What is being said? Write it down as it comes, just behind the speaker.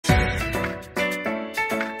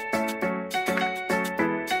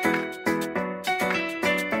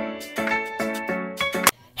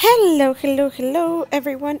Hello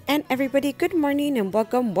everyone and everybody. Good morning and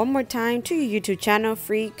welcome one more time to your YouTube channel,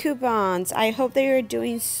 Free Coupons. I hope that you're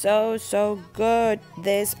doing so good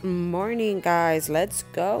this morning, guys. Let's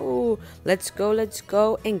go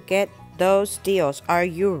and get those deals. Are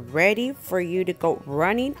you ready for you to go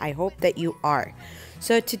running? I hope that you are.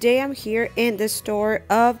 So today I'm here in the store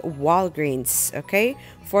of Walgreens, okay?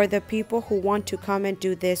 For the people who want to come and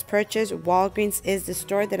do this purchase, Walgreens is the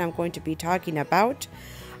store that I'm going to be talking about.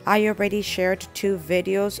 I already shared 2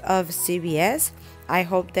 videos of CVS. I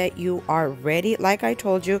hope that you are ready, like I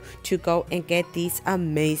told you, to go and get these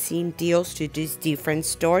amazing deals to these different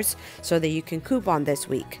stores so that you can coupon this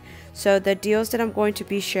week. So the deals that I'm going to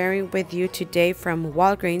be sharing with you today from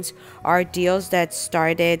Walgreens are deals that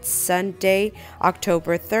started Sunday,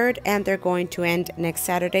 October 3rd, and they're going to end next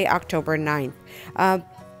Saturday, October 9th.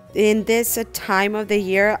 In this time of the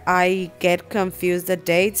year, I get confused the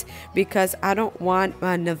dates because I don't want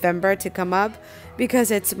November to come up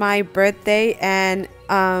because it's my birthday and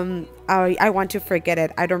I want to forget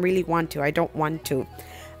it. I don't really want to. I don't want to.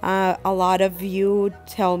 A lot of you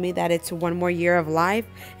tell me that it's one more year of life,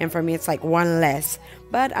 and for me it's like one less.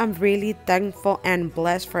 But I'm really thankful and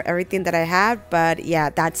blessed for everything that I have. But yeah,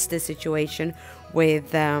 that's the situation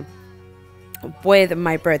with my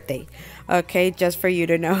birthday. Okay, just for you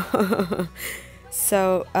to know.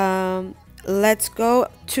 So let's go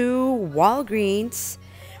to Walgreens.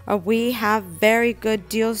 We have very good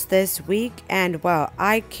deals this week, and well,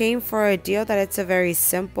 I came for a deal that it's a very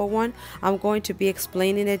simple one. I'm going to be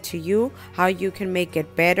explaining it to you how you can make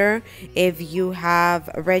it better if you have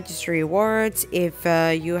registry rewards, if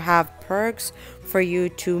you have perks for you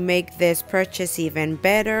to make this purchase even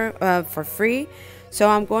better for free. So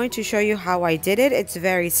I'm going to show you how I did it. It's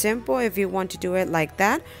very simple if you want to do it like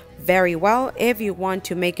that. Very well. If you want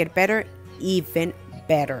to make it better, even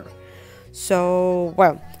better. So,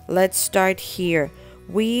 well, let's start here.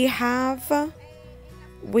 We have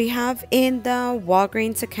in the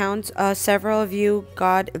Walgreens accounts, several of you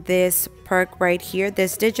got this perk right here,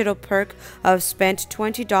 this digital perk of spend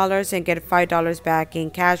 $20 and get $5 back in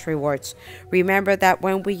cash rewards. Remember that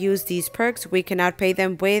when we use these perks, we cannot pay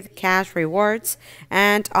them with cash rewards.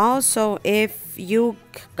 And also, if you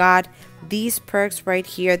got these perks right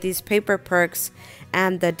here, these paper perks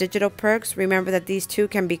and the digital perks, remember that these two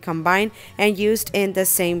can be combined and used in the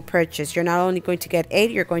same purchase. You're not only going to get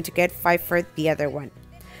 8, you're going to get 5 for the other one.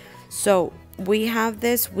 So we have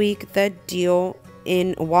this week the deal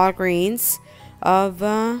in Walgreens of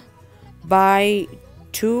buy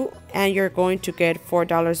 2 and you're going to get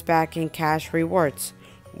 $4 back in cash rewards.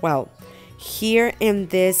 Well, here in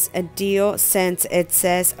this deal, since it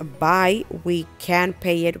says buy, we can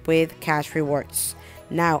pay it with cash rewards.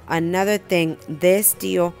 Now, another thing, this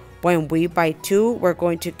deal, when we buy 2, we're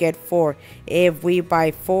going to get 4. If we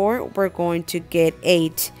buy 4, we're going to get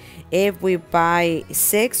 8. If we buy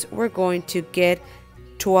 6, we're going to get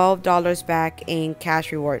 $12 back in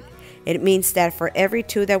cash reward. It means that for every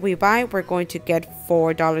 2 that we buy, we're going to get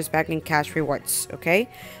 $4 back in cash rewards. Okay,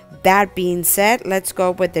 that being said, let's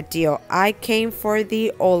go with the deal. I came for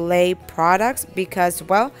the Olay products because,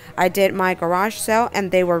 well, I did my garage sale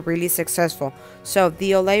and they were really successful. So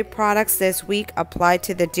the Olay products this week apply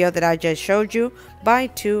to the deal that I just showed you. Buy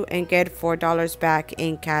 2 and get $4 back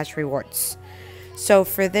in cash rewards. So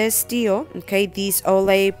for this deal, okay, these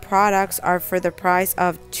Olay products are for the price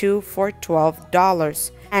of 2 for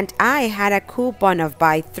 $12. And I had a coupon of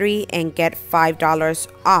buy 3 and get $5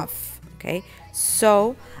 off. Okay,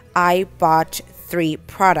 so I bought 3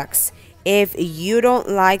 products. If you don't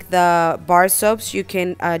like the bar soaps, you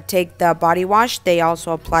can take the body wash. They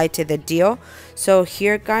also apply to the deal. So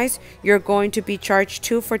here, guys, you're going to be charged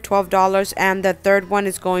 2 for $12 and the third one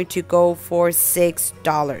is going to go for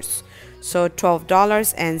 $6. So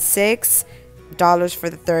 $12 and $6 for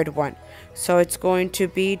the third one. So it's going to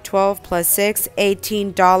be 12 plus 6,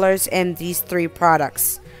 $18 in these 3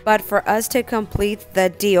 products. But for us to complete the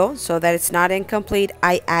deal so that it's not incomplete,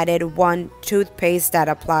 I added 1 toothpaste that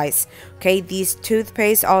applies. Okay, these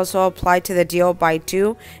toothpaste also apply to the deal, buy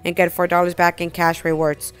 2 and get $4 back in cash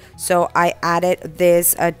rewards. So I added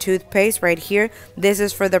this toothpaste right here. This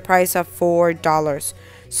is for the price of $4.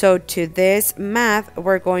 So to this math,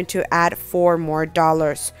 we're going to add $4 more.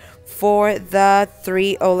 For the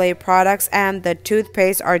 3 Olay products and the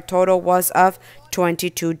toothpaste, our total was of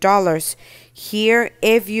 $22. Here,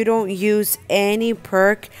 if you don't use any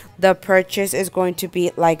perk, the purchase is going to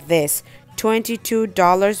be like this: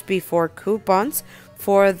 $22 before coupons.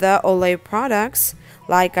 For the Olay products,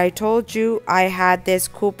 like I told you, I had this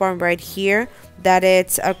coupon right here that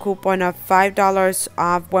it's a coupon of $5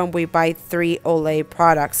 off when we buy 3 Olay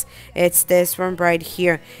products. It's this one right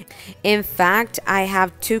here. In fact, I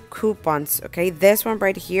have 2 coupons, okay? This one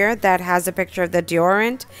right here that has a picture of the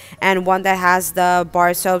deodorant, and one that has the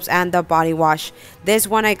bar soaps and the body wash. This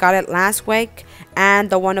one I got it last week, and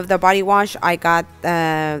the one of the body wash I got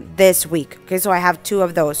this week. Okay, so I have 2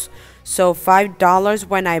 of those. So $5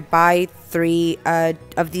 when I buy 3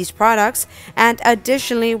 of these products. And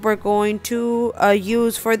additionally, we're going to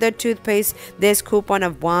use for the toothpaste this coupon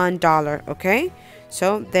of $1. Okay,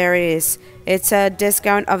 so there it is. It's a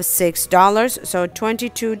discount of $6. So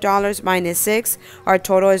 $22 minus 6, our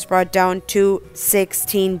total is brought down to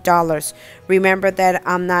 $16. Remember that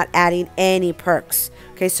I'm not adding any perks.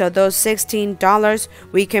 Okay, so those $16,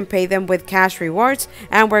 we can pay them with cash rewards,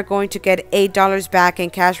 and we're going to get $8 back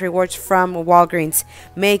in cash rewards from Walgreens,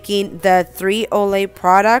 making the 3 Olay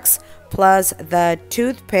products plus the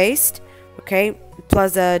toothpaste, okay,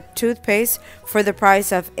 plus the toothpaste for the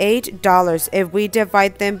price of $8. If we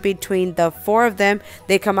divide them between the 4 of them,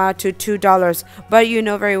 they come out to $2. But you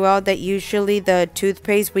know very well that usually the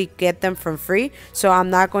toothpaste, we get them from free. So I'm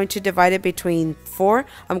not going to divide it between 4.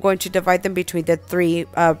 I'm going to divide them between the 3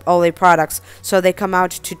 Olay products. So they come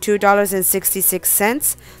out to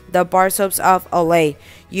 $2.66. The bar soaps of Olay.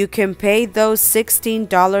 You can pay those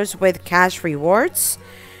 $16 with cash rewards.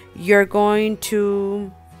 You're going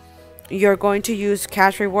to use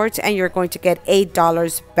cash rewards, and you're going to get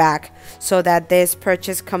 $8 back, so that this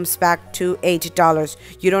purchase comes back to $8.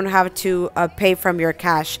 You don't have to pay from your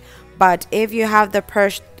cash. But if you have the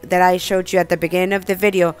purse that I showed you at the beginning of the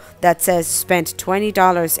video that says spend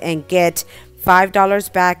 $20 and get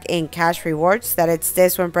 $5 back in cash rewards, that it's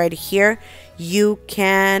this one right here, you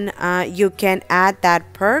can add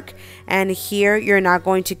that perk, and here you're not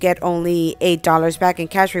going to get only $8 back in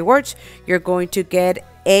cash rewards. You're going to get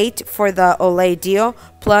 8 for the Olay deal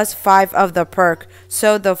plus 5 of the perk.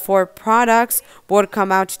 So the 4 products would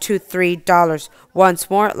come out to $3. Once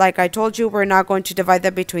more, like I told you, we're not going to divide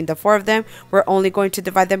them between the 4 of them. We're only going to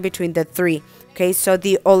divide them between the 3. Okay, so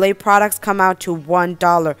the Olay products come out to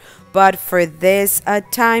 $1. But for this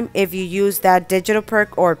time, if you use that digital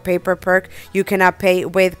perk or paper perk, you cannot pay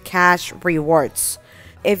with cash rewards.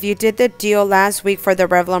 If you did the deal last week for the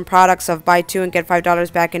Revlon products of buy 2 and get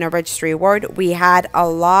 $5 back in a registry reward, we had a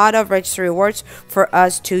lot of registry rewards for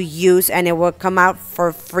us to use, and it will come out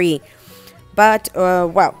for free. But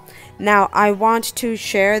well, now I want to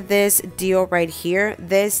share this deal right here.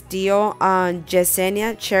 This deal,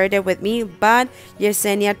 Yesenia shared it with me, but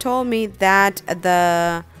Yesenia told me that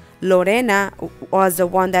the Lorena was the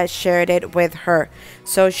one that shared it with her,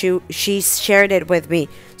 so she shared it with me.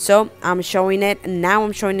 So I'm showing it now.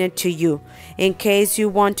 I'm showing it to you in case you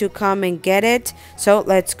want to come and get it. So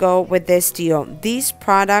let's go with this deal. These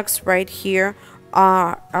products right here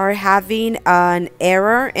are having an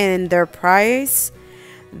error in their price.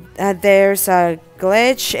 There's a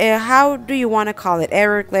glitch. How do you want to call it?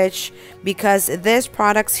 Error glitch, because these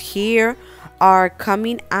products here are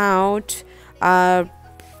coming out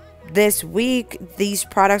this week. These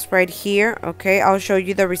products right here, okay, I'll show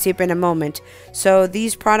you the receipt in a moment. So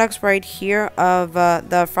these products right here of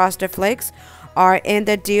the Frosted Flakes are in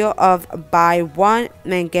the deal of buy 1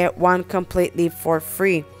 and get 1 completely for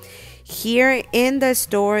free. Here in the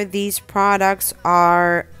store, these products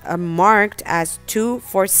are marked as 2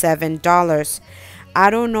 for $7. I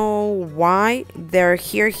don't know why they're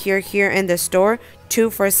here in the store. 2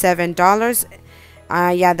 for $7.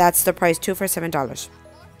 Yeah, that's the price, 2 for $7.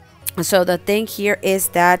 So the thing here is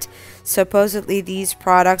that supposedly these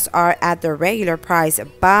products are at the regular price,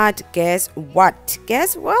 but guess what?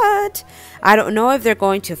 I don't know if they're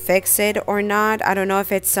going to fix it or not. I don't know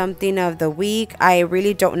if it's something of the week. I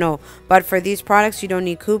really don't know. But for these products, you don't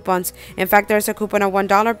need coupons. In fact, there's a coupon of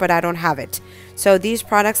 $1, but I don't have it. So these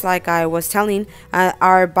products, like I was telling,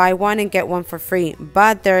 are buy 1 and get 1 for free,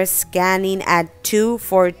 but they're scanning at 2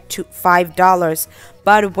 for $5.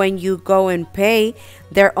 But when you go and pay,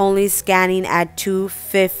 they're only scanning at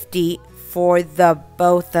 $2.50 for the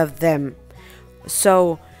both of them.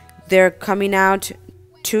 So they're coming out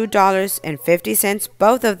 $2.50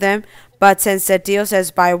 both of them. But since the deal says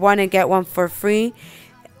buy 1 and get 1 for free,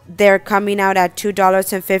 they're coming out at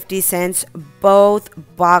 $2.50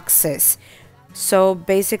 both boxes. So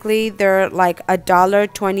basically they're like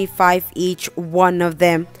 $1.25 each one of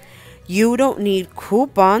them. You don't need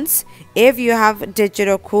coupons. If you have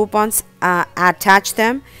digital coupons, attach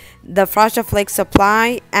them. The Frosted Flakes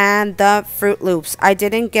supply and the Fruit Loops. I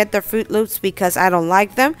didn't get the Fruit Loops because I don't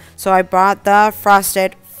like them, so I bought the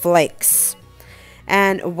Frosted Flakes.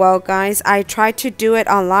 And well guys, I tried to do it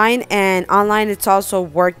online, and online it's also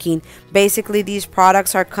working. Basically these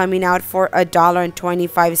products are coming out for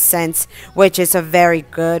 $1.25, which is a very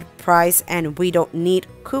good price, and we don't need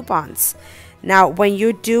coupons. Now when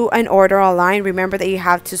you do an order online, remember that you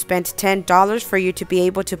have to spend $10 for you to be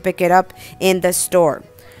able to pick it up in the store.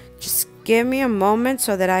 Just give me a moment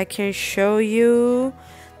so that I can show you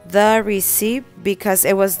the receipt, because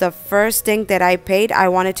it was the first thing that I paid. I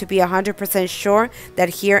wanted to be 100% sure that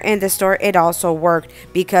here in the store it also worked,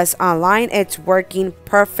 because online it's working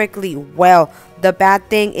perfectly well. The bad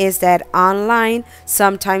thing is that online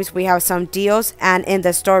sometimes we have some deals, and in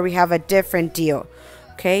the store we have a different deal.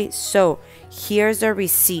 Okay, so here's the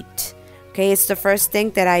receipt. Okay, it's the first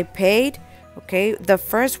thing that I paid. Okay, the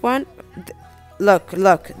first one, look,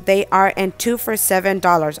 they are in 2 for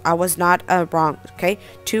 $7. I was not wrong. Okay,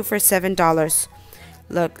 2 for $7.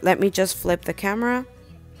 Look, let me just flip the camera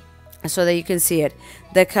so that you can see it.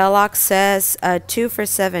 The Kellogg says 2 for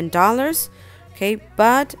 $7. Okay,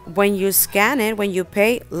 but when you scan it, when you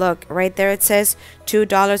pay, look right there, it says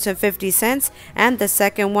 $2.50, and the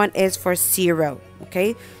second one is for 0.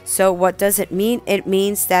 Okay, so what does it mean? It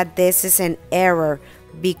means that this is an error,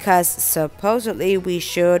 because supposedly we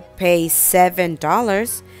should pay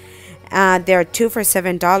 $7. They're 2 for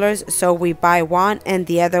 $7, so we buy one and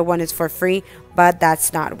the other one is for free, but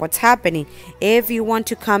that's not what's happening. If you want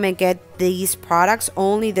to come and get these products,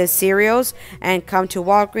 only the cereals, and come to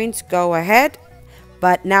Walgreens, go ahead.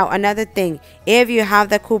 But now another thing, if you have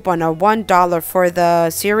the coupon of $1 for the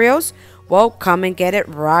cereals, well, come and get it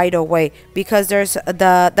right away, because there's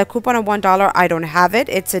the coupon of $1. I don't have it.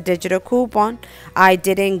 It's a digital coupon. I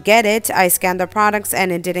didn't get it. I scanned the products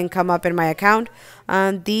and it didn't come up in my account.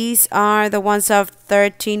 These are the ones of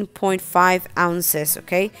 13.5 ounces.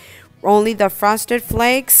 Okay, only the Frosted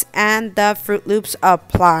Flakes and the Fruit Loops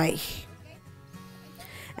apply.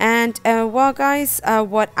 And well guys,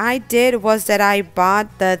 what I did was that I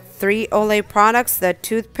bought the 3 Olay products, the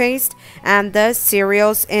toothpaste and the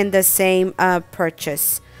cereals, in the same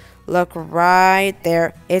purchase. Look right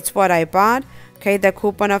there, it's what I bought. Okay, the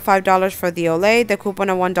coupon of $5 for the Olay, the coupon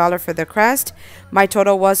of $1 for the Crest. My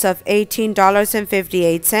total was of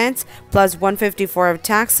 $18.58 plus $1.54 of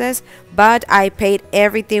taxes, but I paid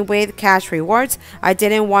everything with cash rewards. I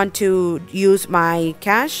didn't want to use my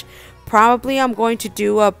cash. Probably I'm going to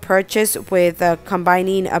do a purchase with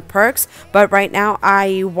combining perks, but right now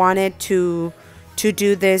I wanted to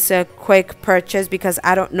do this quick purchase, because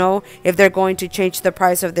I don't know if they're going to change the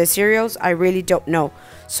price of the cereals. I really don't know.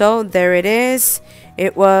 So there it is.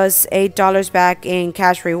 It was $8 back in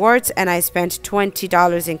cash rewards, and I spent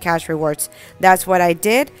 $20 in cash rewards. That's what I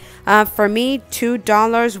did. For me, $2,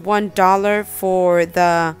 $1 for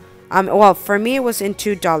the well, for me it was in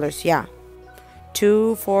 $2. Yeah,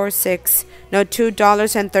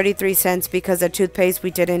 $2.33, because the toothpaste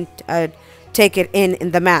we didn't take it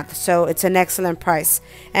in the math, so it's an excellent price.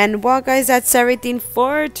 And well guys, that's everything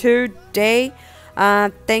for today.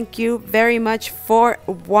 Thank you very much for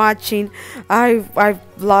watching. I've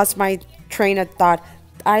lost my train of thought.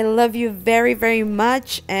 I love you very, very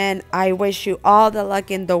much, and I wish you all the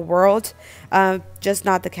luck in the world, just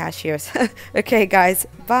not the cashiers. Okay guys,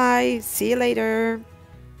 bye, see you later.